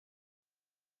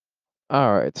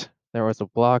Alright, there was a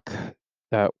block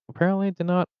that apparently did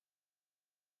not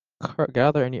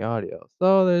gather any audio,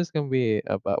 so there's gonna be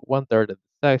about one third of the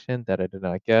section that I did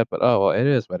not get, but oh well, it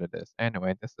is what it is.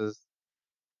 Anyway, this is,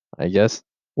 I guess,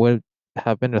 would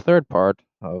have been the third part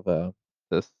of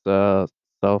this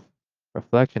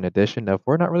self-reflection edition of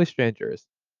We're Not Really Strangers.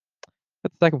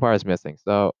 But the second part is missing,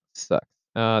 so sucks.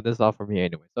 This is all for me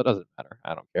anyway, so it doesn't matter.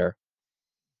 I don't care.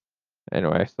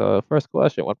 Anyway, so first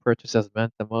question, what purchase has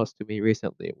meant the most to me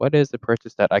recently? What is the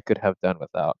purchase that I could have done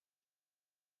without?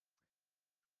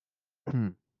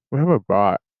 What have I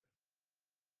bought?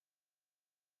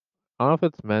 I don't know if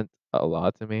it's meant a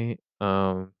lot to me.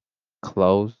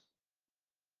 Clothes,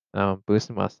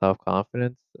 boosting my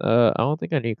self-confidence. I don't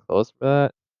think I need clothes for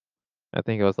that. I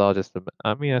think it was all just,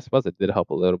 I mean, I suppose it did help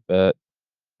a little bit.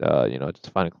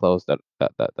 Just finding clothes that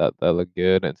look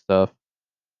good and stuff.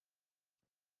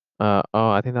 Oh,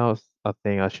 I think that was a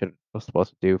thing was supposed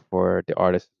to do for the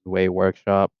Artist Way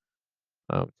workshop.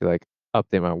 To like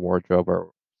update my wardrobe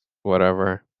or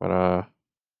whatever. But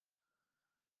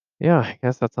yeah, I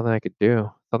guess that's something I could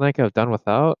do. Something I could have done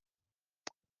without.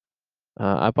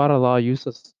 I bought a lot of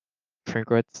useless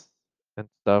trinkets and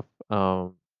stuff.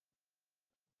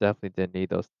 Definitely didn't need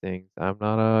those things. I'm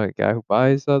not a guy who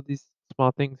buys these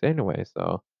small things anyway,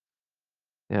 so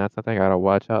yeah, that's something I gotta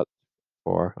watch out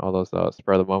for. All those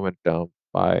spur of the moment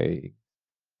buy.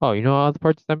 Oh, you know all the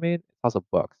purchase I made? It's also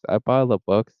books. I bought the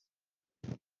books.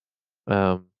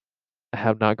 Um, I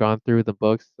have not gone through the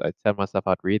books. I tell myself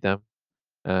I'd read them,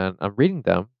 and I'm reading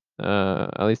them.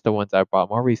 At least the ones I bought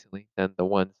more recently than the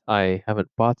ones I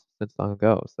haven't bought since long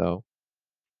ago. So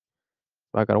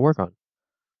I gotta work on.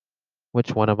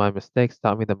 Which one of my mistakes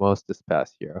taught me the most this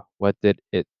past year? What did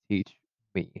it teach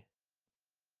me?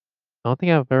 I don't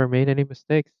think I've ever made any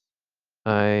mistakes.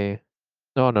 I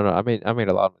no. I made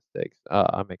a lot of mistakes.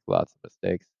 I make lots of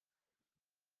mistakes.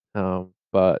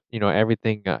 But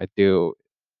everything I do,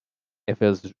 if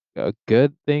it's a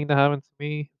good thing that happened to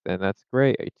me, then that's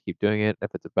great. I keep doing it.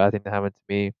 If it's a bad thing that happened to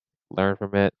me, learn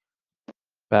from it.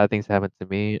 Bad things happen to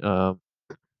me.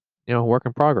 Work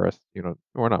in progress.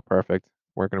 We're not perfect.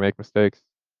 We're gonna make mistakes.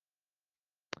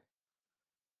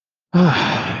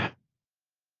 None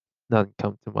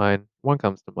come to mind. One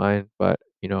comes to mind, but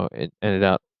it ended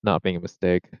up not being a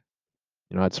mistake.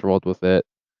 I just rolled with it.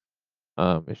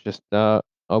 It's just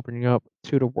opening up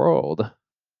to the world.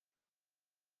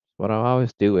 What I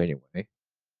always do anyway.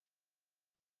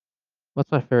 What's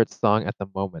my favorite song at the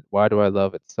moment? Why do I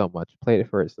love it so much? Play it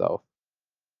for itself.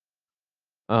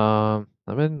 I've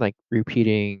been like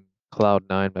repeating Cloud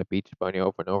Nine by Beach Bunny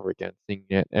over and over again, singing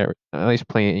it at least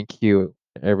playing it in queue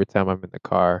every time I'm in the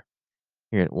car,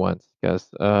 hearing it once because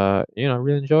I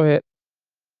really enjoy it.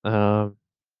 Um,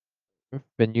 I've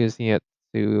been using it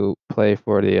to play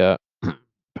for the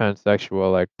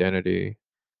pansexual identity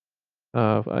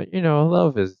of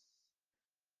love is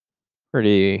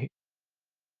pretty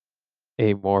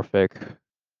amorphic,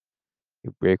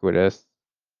 ubiquitous.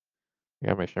 I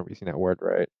gotta make sure I'm using that word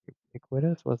right.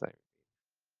 Ubiquitous? What's that?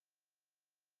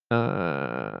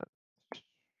 Uh,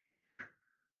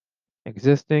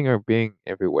 Existing or being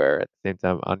everywhere at the same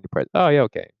time, omnipresent. Oh yeah,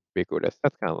 okay. Ubiquitous.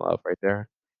 That's kind of love right there.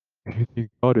 If you think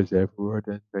God is everywhere,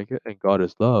 then make it, and God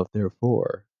is love.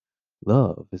 Therefore,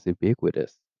 love is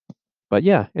ubiquitous. But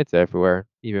yeah, it's everywhere.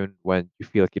 Even when you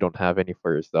feel like you don't have any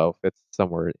for yourself, it's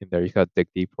somewhere in there. You gotta dig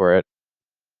deep for it.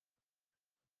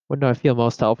 When do I feel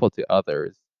most helpful to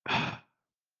others?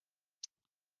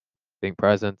 Being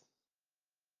present,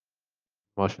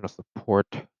 emotional support,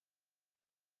 just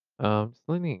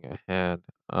lending a hand.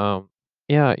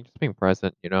 Yeah, just being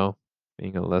present.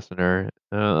 Being a listener.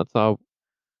 That's all.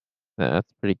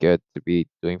 That's pretty good to be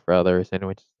doing for others.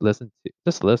 Anyway,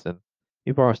 just listen.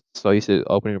 People are so used to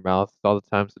opening their mouths all the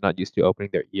time, so not used to opening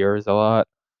their ears a lot.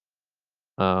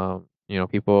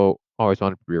 People always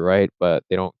want to be right, but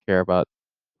they don't care about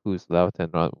who's left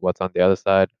and what's on the other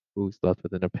side, who's left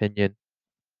with an opinion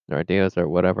or ideas or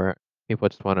whatever. People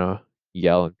just want to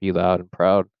yell and be loud and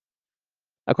proud.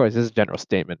 Of course, this is a general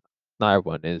statement. Not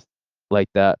everyone is like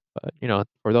that, but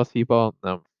for those people,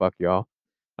 fuck y'all.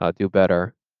 Do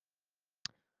better.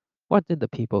 What did the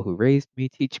people who raised me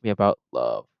teach me about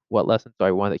love? What lessons do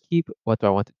I want to keep? What do I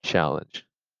want to challenge?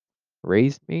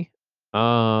 Raised me?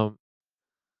 Um,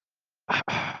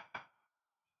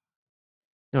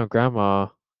 grandma,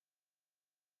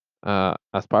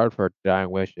 aspired for dying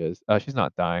wishes. She's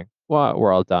not dying. Well,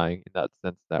 we're all dying in that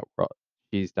sense that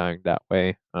she's dying that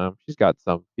way. She's got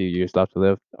some few years left to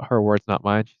live. Her words, not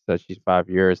mine. She said she's 5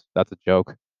 years. That's a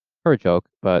joke. Her joke,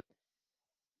 but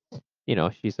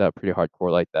she's pretty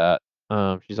hardcore like that.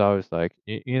 She's always like,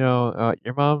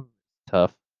 your mom's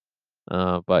tough.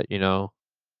 But you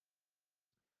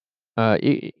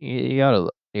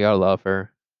gotta love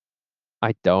her.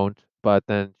 I don't, but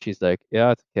then she's like,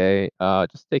 "Yeah, it's okay.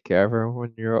 Just take care of her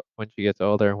when she gets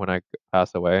older, when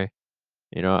pass away."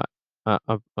 You know, I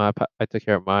took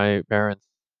care of my parents.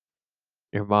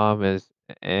 Your mom is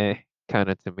kind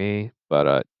of to me,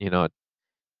 but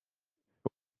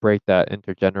break that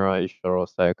intergenerational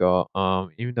cycle.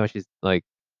 Even though she's like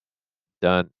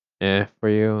done for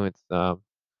you, it's I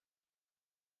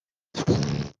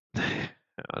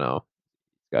don't know.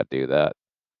 Got to do that.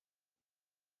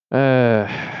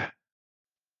 And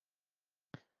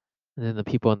then the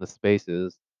people in the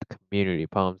spaces, the community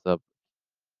palms up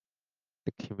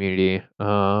the community.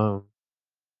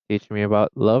 Teach me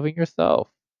about loving yourself.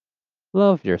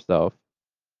 Love yourself.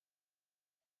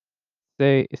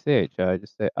 Say it, Chad.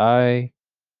 Just say I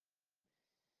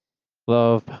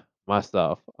love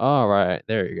myself. All right,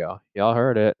 there you go. Y'all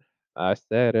heard it. I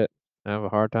said it. I have a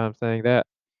hard time saying that.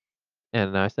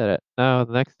 And I said it. Now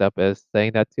the next step is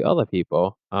saying that to other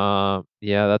people.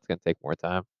 Yeah, that's gonna take more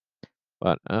time.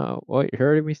 But well, you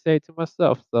heard me say it to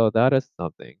myself, so that is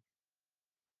something.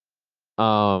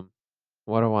 Um,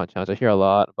 what I want to challenge. I hear a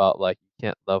lot about like you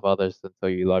can't love others until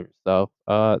you love yourself.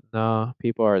 No,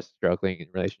 people are struggling in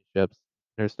relationships.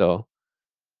 They're still,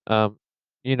 um,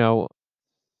 you know,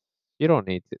 you don't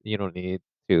need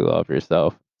to love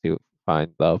yourself to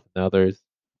find love in others.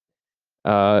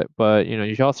 But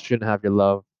you also shouldn't have your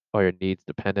love or your needs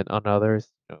dependent on others.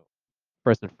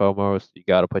 First and foremost, you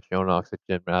gotta put your own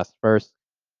oxygen mask first.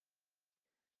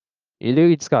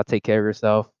 You just gotta take care of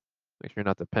yourself. Make sure you're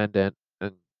not dependent,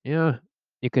 and yeah,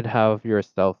 you can have your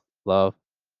self love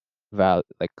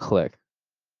like click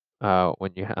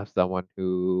when you have someone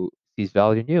who sees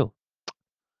value in you.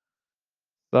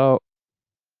 So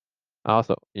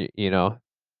also, these are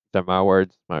my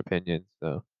words, my opinions.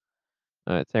 So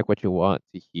take what you want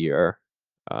to hear.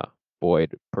 Uh,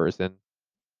 void person,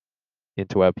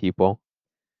 into people.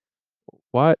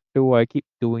 What do I keep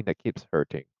doing that keeps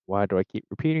hurting? Why do I keep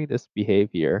repeating this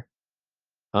behavior?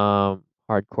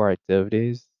 Hardcore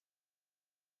activities.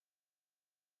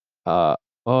 Uh,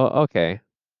 okay.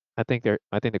 I think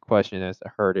the question is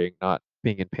hurting, not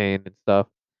being in pain and stuff.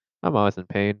 I'm always in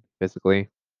pain physically.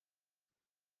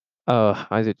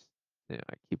 I just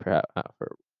I keep her out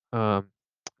for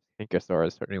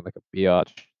Kinkosaurus hurting like a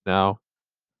biatch now.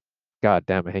 God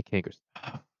damn, I hate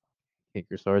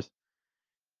Kinkosaurus.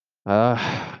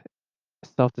 Uh,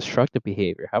 self-destructive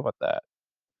behavior. How about that?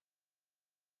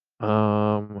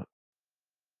 Um,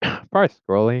 probably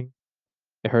scrolling.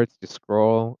 It hurts to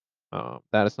scroll.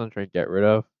 That is something to get rid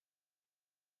of.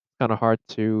 Kind of hard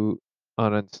to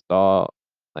uninstall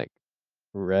like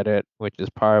Reddit, which is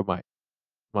part of my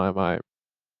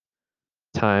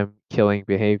time killing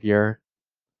behavior.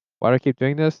 Why do I keep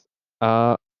doing this?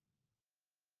 Uh,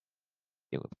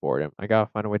 deal with boredom. I gotta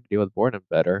find a way to deal with boredom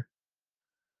better.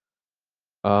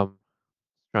 Um,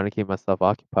 trying to keep myself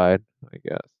occupied, I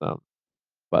guess.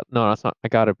 But no, that's not. I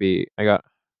got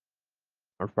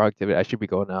more productivity. I should be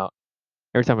going out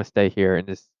every time I stay here in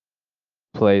this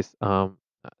place.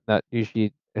 That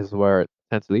usually is where it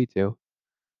tends to lead to.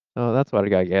 So that's what I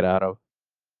gotta get out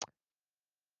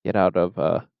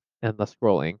of endless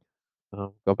scrolling.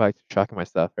 Go back to tracking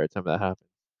myself every time that happens.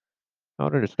 I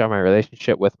want to describe my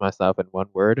relationship with myself in one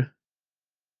word: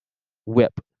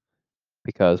 whip.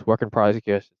 Because work in progress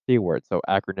is C word, so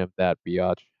acronym that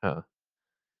biatch. Huh.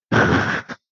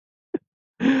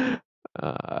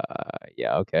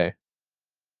 Yeah, okay.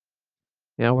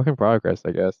 Yeah, work in progress,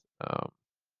 I guess.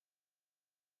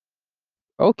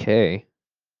 Okay.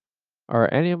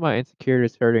 Are any of my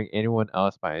insecurities hurting anyone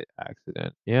else by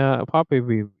accident? Yeah, it'll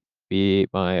probably be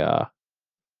my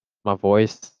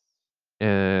voice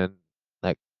and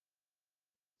like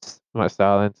my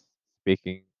silence,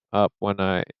 speaking up when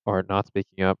I or not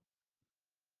speaking up,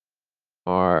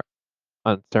 or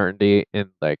uncertainty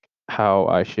in like how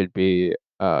I should be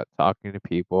talking to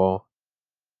people.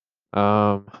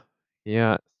 Um,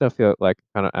 yeah, still feel like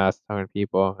kind of ass talking to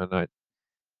people, and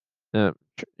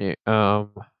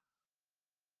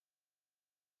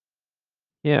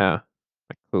yeah,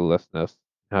 like cluelessness,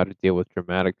 how to deal with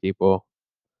dramatic people,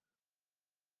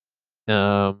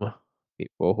 um,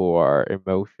 people who are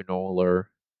emotionaler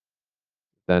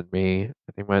than me.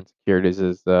 I think my insecurities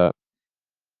is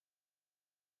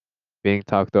being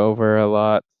talked over a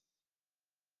lot,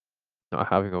 not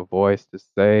having a voice to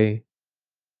say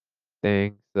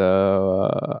things.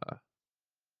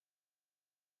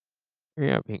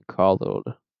 Yeah, being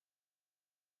coddled.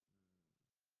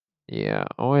 Yeah,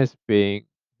 always being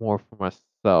more for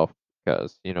myself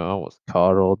because I was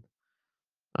coddled.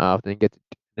 I often get to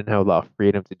didn't have a lot of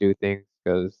freedom to do things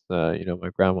because my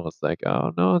grandma was like,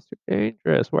 "Oh no, it's too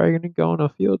dangerous. Why are you gonna go on a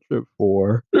field trip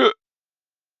for?"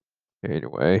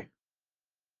 Anyway,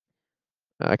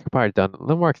 I could probably done a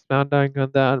little more expounding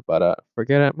on that, but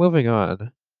forget it. Moving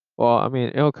on. Well, I mean,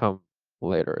 it'll come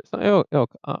later. So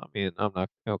I mean, I'm not.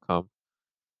 It'll come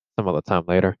some other time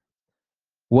later.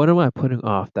 What am I putting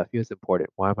off that feels important?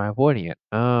 Why am I avoiding it?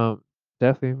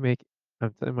 Definitely make.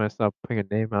 I'm telling myself, putting a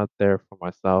name out there for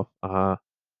myself.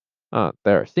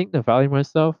 There, seeing the value in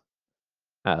myself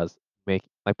as make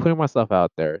like putting myself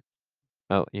out there.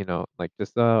 Like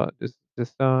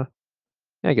yeah,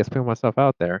 I guess putting myself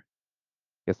out there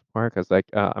gets more because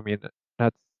I mean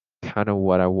that's kind of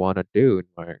what I want to do in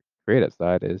my creative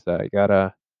side is I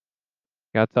gotta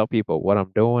tell people what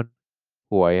I'm doing,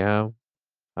 who I am,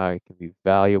 how I can be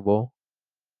valuable.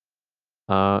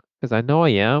 Because I know I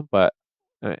am, but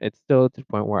it's still to the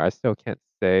point where I still can't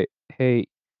say, hey,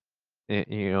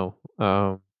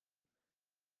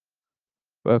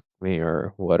 fuck me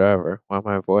or whatever. Why am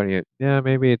I avoiding it? Yeah,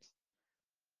 maybe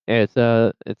it's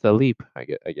a leap. I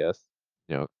guess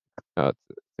you know it's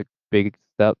a big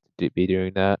step to be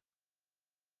doing that.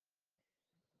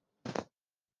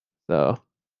 So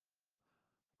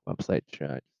website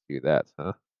chat do that,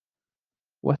 huh?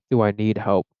 What do I need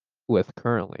help with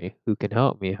currently? Who can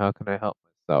help me? How can I help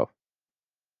myself?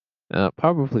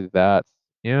 Probably that.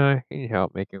 Yeah, I need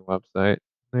help making a website.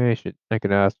 I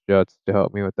can ask Juts to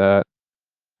help me with that.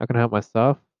 How can I help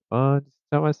myself? Just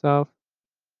tell myself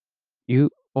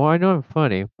well, I know I'm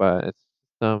funny, but it's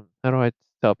how do I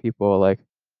tell people like,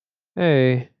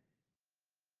 hey,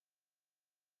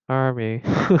 hire me?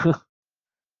 you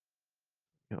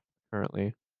know,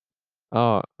 currently.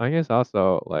 Oh, I guess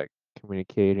also like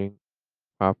communicating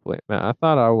properly. Man, I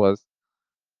thought I was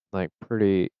like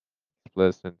pretty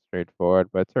explicit and straightforward,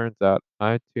 but it turns out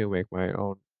I too make my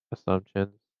own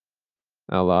assumptions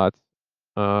a lot.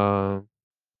 Um,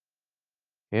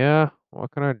 yeah,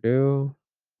 what can I do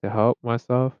to help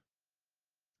myself?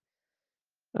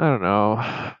 I don't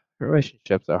know.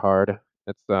 Relationships are hard.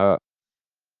 It's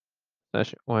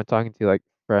especially when I'm talking to like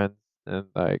friends and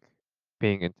like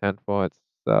being intentful, it's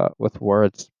with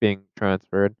words being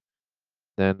transferred.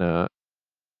 Then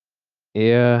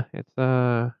yeah, it's,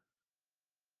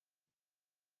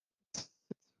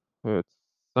 it's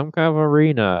some kind of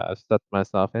arena I've stepped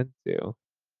myself into.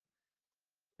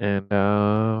 And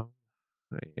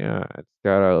yeah, it's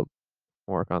gotta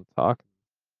work on talking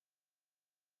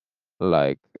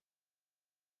like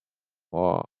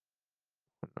well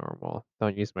normal.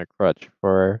 Don't use my crutch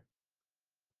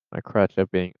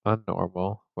of being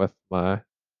unnormal with my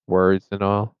words and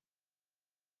all.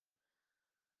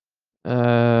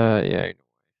 Yeah.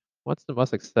 What's the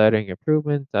most exciting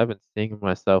improvements I've been seeing in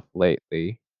myself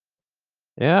lately?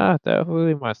 Yeah,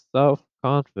 definitely my self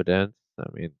confidence. I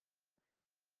mean,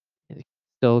 it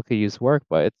still could use work,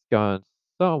 but it's gone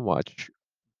so much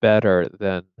better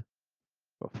than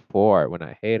before when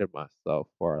I hated myself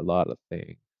for a lot of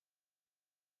things.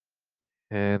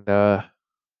 And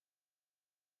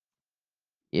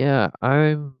yeah,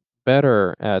 I'm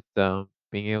better at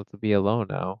being able to be alone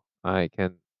now. I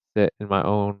can sit in my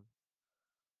own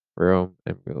room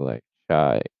and be like,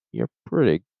 "Shy, you're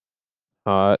pretty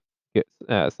hot."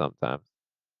 Sometimes.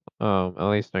 At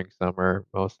least during summer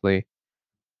mostly.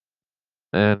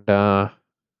 And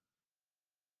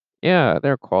yeah,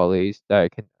 there are qualities that I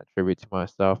can attribute to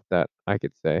myself that I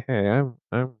could say, "Hey, I'm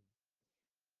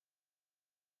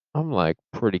like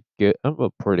pretty good. I'm a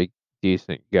pretty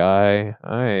decent guy.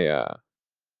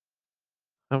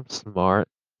 I'm smart,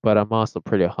 but I'm also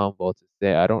pretty humble to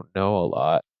say I don't know a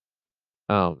lot."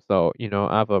 So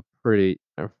I have a pretty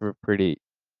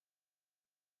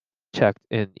checked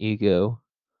in ego.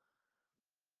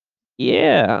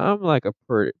 Yeah, I'm like a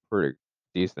pretty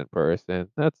decent person.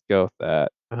 Let's go with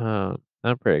that.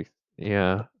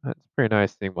 Yeah, that's pretty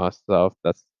nice seeing myself.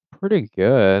 That's pretty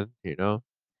good.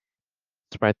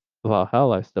 Despite a lot of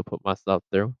hell I still put myself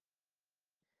through.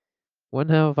 When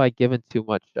have I given too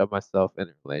much of myself in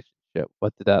a relationship?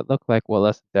 What did that look like? What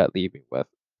lesson did that leave me with?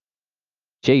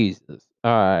 Jesus.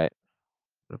 Alright.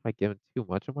 What have I given too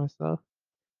much of myself?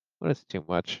 What is too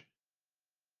much?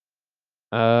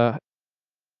 Uh,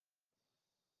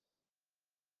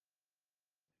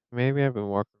 maybe I've been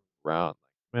walking around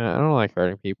like, man, I don't like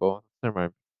hurting people. It's never my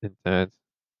intent.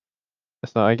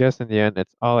 So I guess in the end,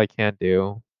 it's all I can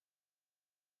do.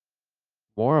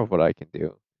 More of what I can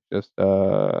do. Just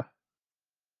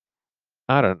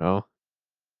I don't know.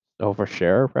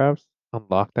 Overshare perhaps.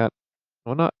 Unlock that.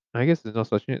 Well, not. I guess there's no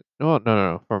such thing. No, no,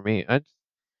 no, no. For me,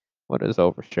 what is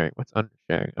oversharing? What's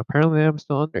undersharing? Apparently, I'm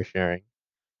still undersharing.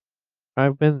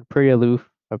 I've been pretty aloof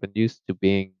have been used to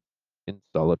being in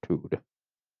solitude.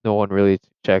 No one really to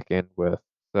check in with.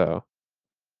 So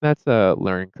that's a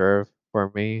learning curve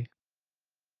for me.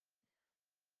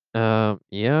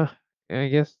 Yeah, I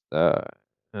guess.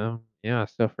 Yeah,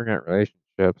 suffering at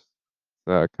relationships.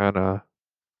 Kind of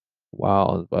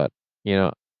wild, but you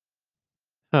know,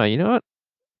 you know what?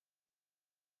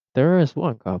 There is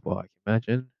one couple I can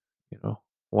mention. You know,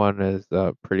 one is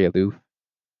pretty aloof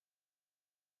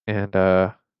and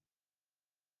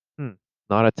hmm,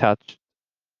 not attached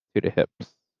to the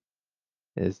hips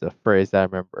is the phrase I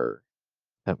remember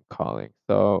them calling.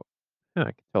 So yeah,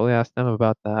 I can totally ask them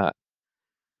about that.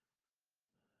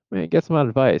 I mean, get some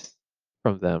advice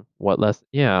from them. What less?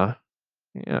 Yeah,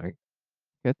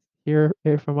 get to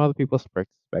hear from other people's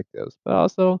perspectives, but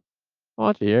also I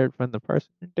want to hear it from the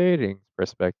person you're dating's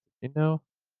perspective. You know,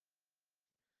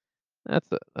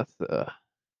 that's a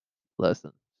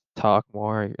lesson. Talk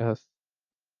more, I guess.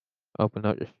 Open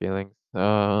up your feelings.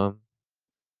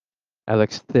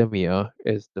 Alexithymia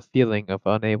is the feeling of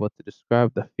unable to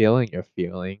describe the feeling you're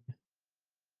feeling.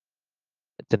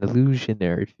 It's an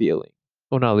illusionary feeling.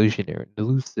 Well, not illusionary, an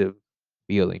elusive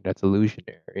feeling that's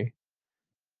illusionary.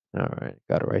 All right,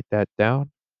 gotta write that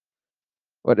down.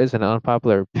 What is an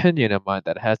unpopular opinion of mine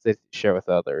that has to share with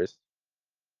others?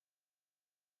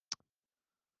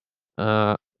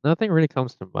 Uh, Nothing really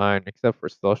comes to mind except for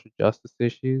social justice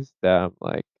issues that I'm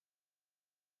like,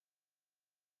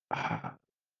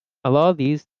 a lot of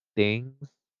these things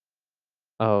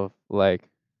of like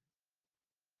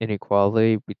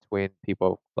inequality between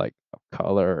people like of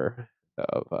color,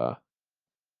 of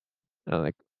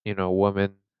like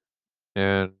women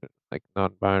and like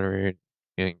non-binary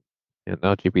and, and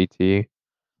LGBT.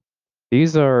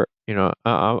 These are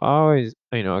I always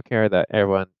care that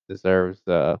everyone deserves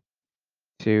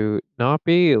to not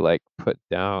be like put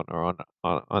down or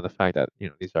on the fact that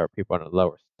these are people on a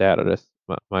lower status,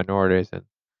 minorities and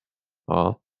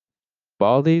all. But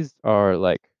all these are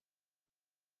like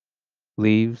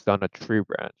leaves on a tree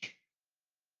branch,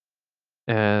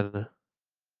 and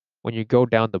when you go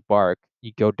down the bark,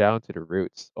 you go down to the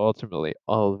roots. Ultimately,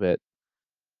 all of it,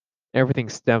 everything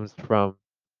stems from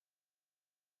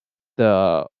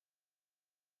the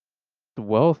the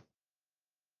wealth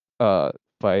uh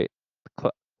fight,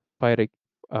 cl- fight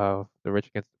the rich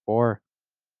against the poor.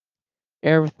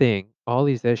 Everything, all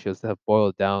these issues have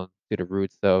boiled down to the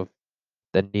roots of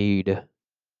the need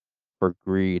for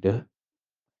greed.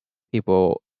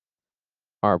 People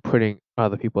are putting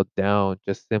other people down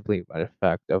just simply by the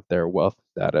fact of their wealth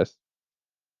status.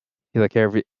 Like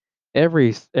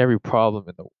every problem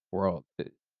in the world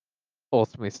it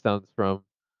ultimately stems from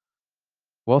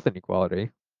wealth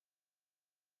inequality.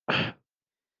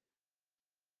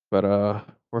 But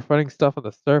we're fighting stuff on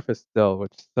the surface still,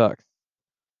 which sucks.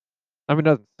 I mean, it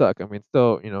doesn't suck. I mean,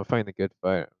 still, fighting the good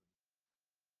fight.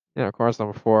 Yeah, of course,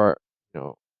 I'm for you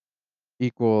know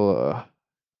equal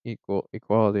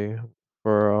equality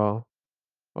for all.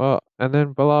 Well, and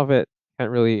then below it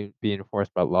can't really be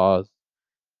enforced by laws.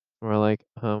 We're like,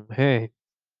 hey,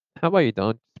 how about you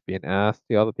don't just be an ass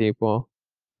to other people?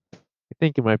 I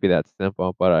think it might be that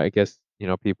simple, but I guess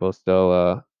people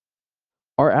still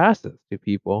are asses to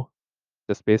people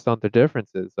just based on the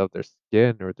differences of their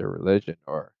skin or their religion,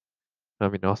 or I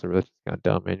mean, also religion's kind of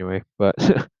dumb anyway. But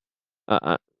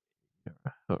uh,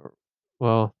 or-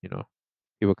 well,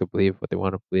 people could believe what they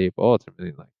want to believe. But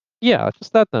ultimately, like, yeah,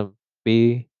 just let them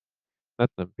be. Let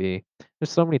them be.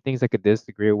 There's so many things I could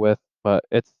disagree with, but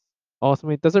it's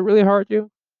ultimately, does it really hurt you?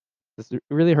 Does it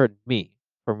really hurt me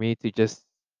for me to just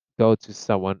go to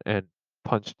someone and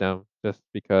punch them just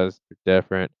because they're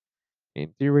different?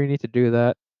 And do you really need to do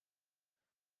that?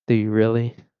 Do you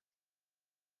really?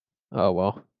 Oh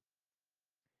well,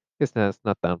 guess that's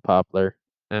not that unpopular.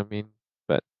 I mean,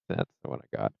 but that's what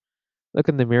I got. Look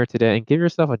in the mirror today and give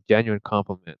yourself a genuine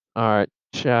compliment. All right,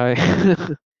 shy. I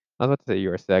was about to say you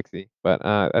were sexy, but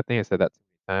I think I said that too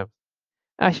many times.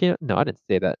 Actually, no, I didn't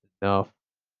say that enough.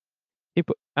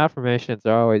 People affirmations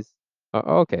are always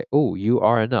okay. Oh, you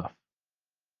are enough.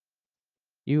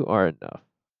 You are enough.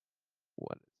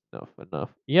 What is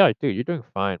enough? Yeah, dude, you're doing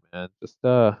fine, man. Just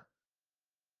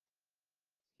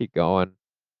keep going.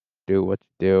 Do what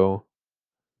you do.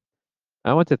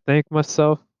 I want to thank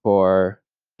myself for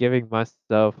giving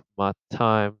myself my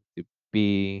time to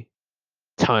be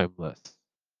timeless.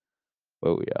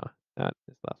 Oh yeah, that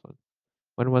is the last one.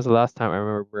 When was the last time I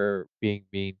remember being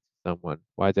mean to someone?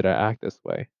 Why did I act this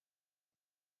way?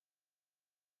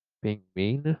 Being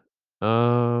mean?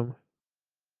 Um.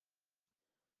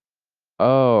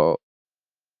 Oh,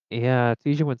 yeah. It's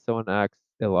usually when someone acts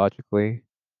illogically.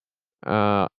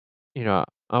 Uh,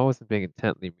 I wasn't being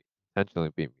intently mean.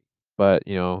 intentionally be mean, but,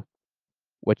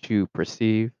 what you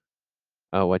perceive,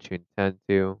 what you intend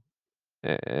to,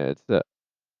 it's,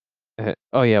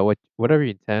 oh, yeah, whatever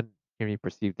you intend can be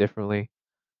perceived differently.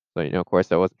 So, of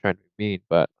course, I wasn't trying to be mean,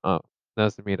 but,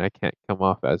 doesn't mean I can't come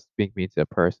off as being mean to a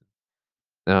person.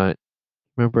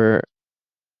 Remember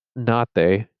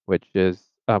Nate, which is,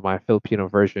 my Filipino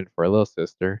version for little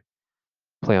sister,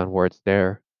 play on words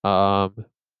there. At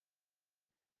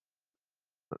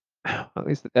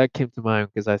least that came to mind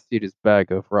because I see this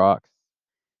bag of rocks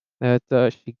that,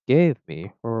 she gave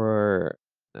me for,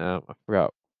 I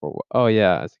forgot for oh,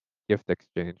 yeah, as a gift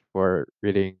exchange for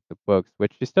reading the books,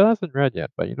 which she still hasn't read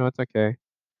yet, but, it's okay.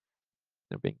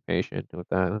 I'm being patient with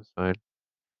that, that's fine.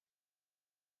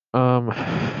 Um,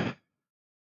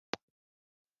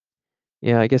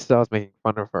 yeah, I guess I was making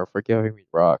fun of her for giving me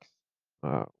rocks.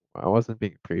 Uh, I wasn't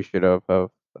being appreciative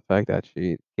of the fact that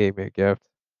she gave me a gift.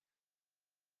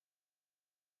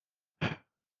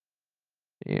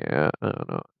 Yeah, I don't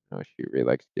know. No, she really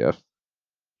likes gifts.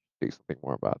 Do something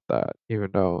more about that, even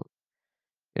though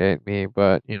it ain't me,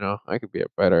 but, I could be a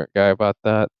better guy about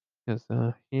that. Because,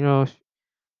 she's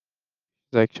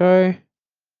like, "Choi,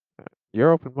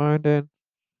 you're open-minded,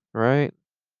 right?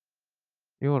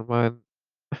 You wouldn't mind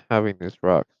having these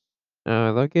rocks.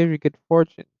 They'll give you good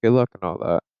fortune, good luck, and all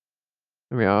that."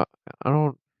 I mean, I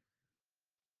don't.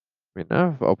 I mean,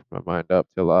 I've opened my mind up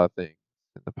to a lot of things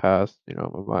in the past.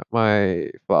 My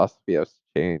philosophy has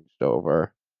changed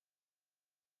over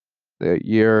the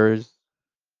years,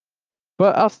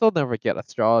 but I'll still never get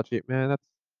astrology, man.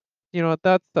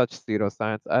 That's such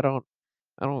pseudoscience. I don't.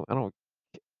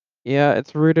 Yeah,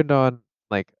 it's rooted on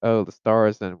like, oh, the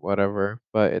stars and whatever,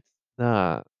 but it's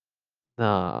not.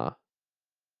 Nah,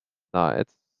 nah.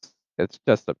 It's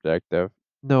just subjective.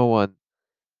 No one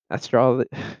astrology.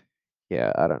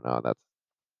 Yeah, I don't know. That's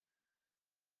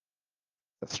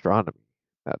astronomy.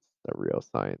 That's the real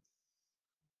science.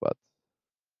 But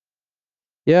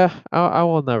yeah, I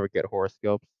will never get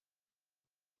horoscopes.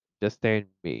 Just ain't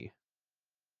me.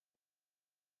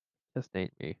 Just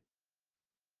ain't me.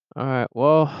 All right.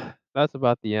 Well, that's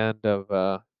about the end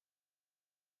of.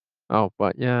 Oh,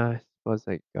 but yeah, I suppose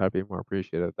I gotta be more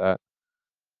appreciative of that.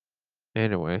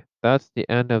 Anyway, that's the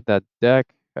end of that deck.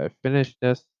 I finished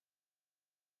this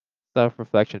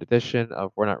self-reflection edition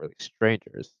of We're Not Really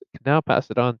Strangers. You can now pass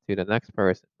it on to the next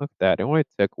person. Look at that. It only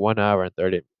took 1 hour and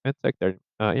 30. It took 30.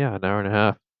 Yeah, an hour and a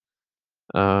half.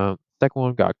 Second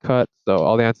one got cut, so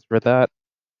all the answers for that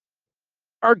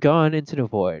are gone into the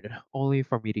void, only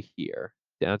for me to hear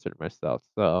the answer to myself.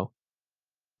 So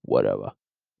whatever.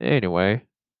 Anyway,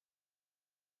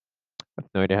 I have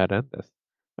no idea how to end this.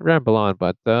 I ramble on,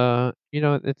 but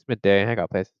it's midday. I got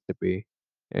places to be.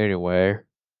 Anyway,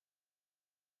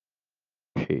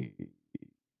 peace.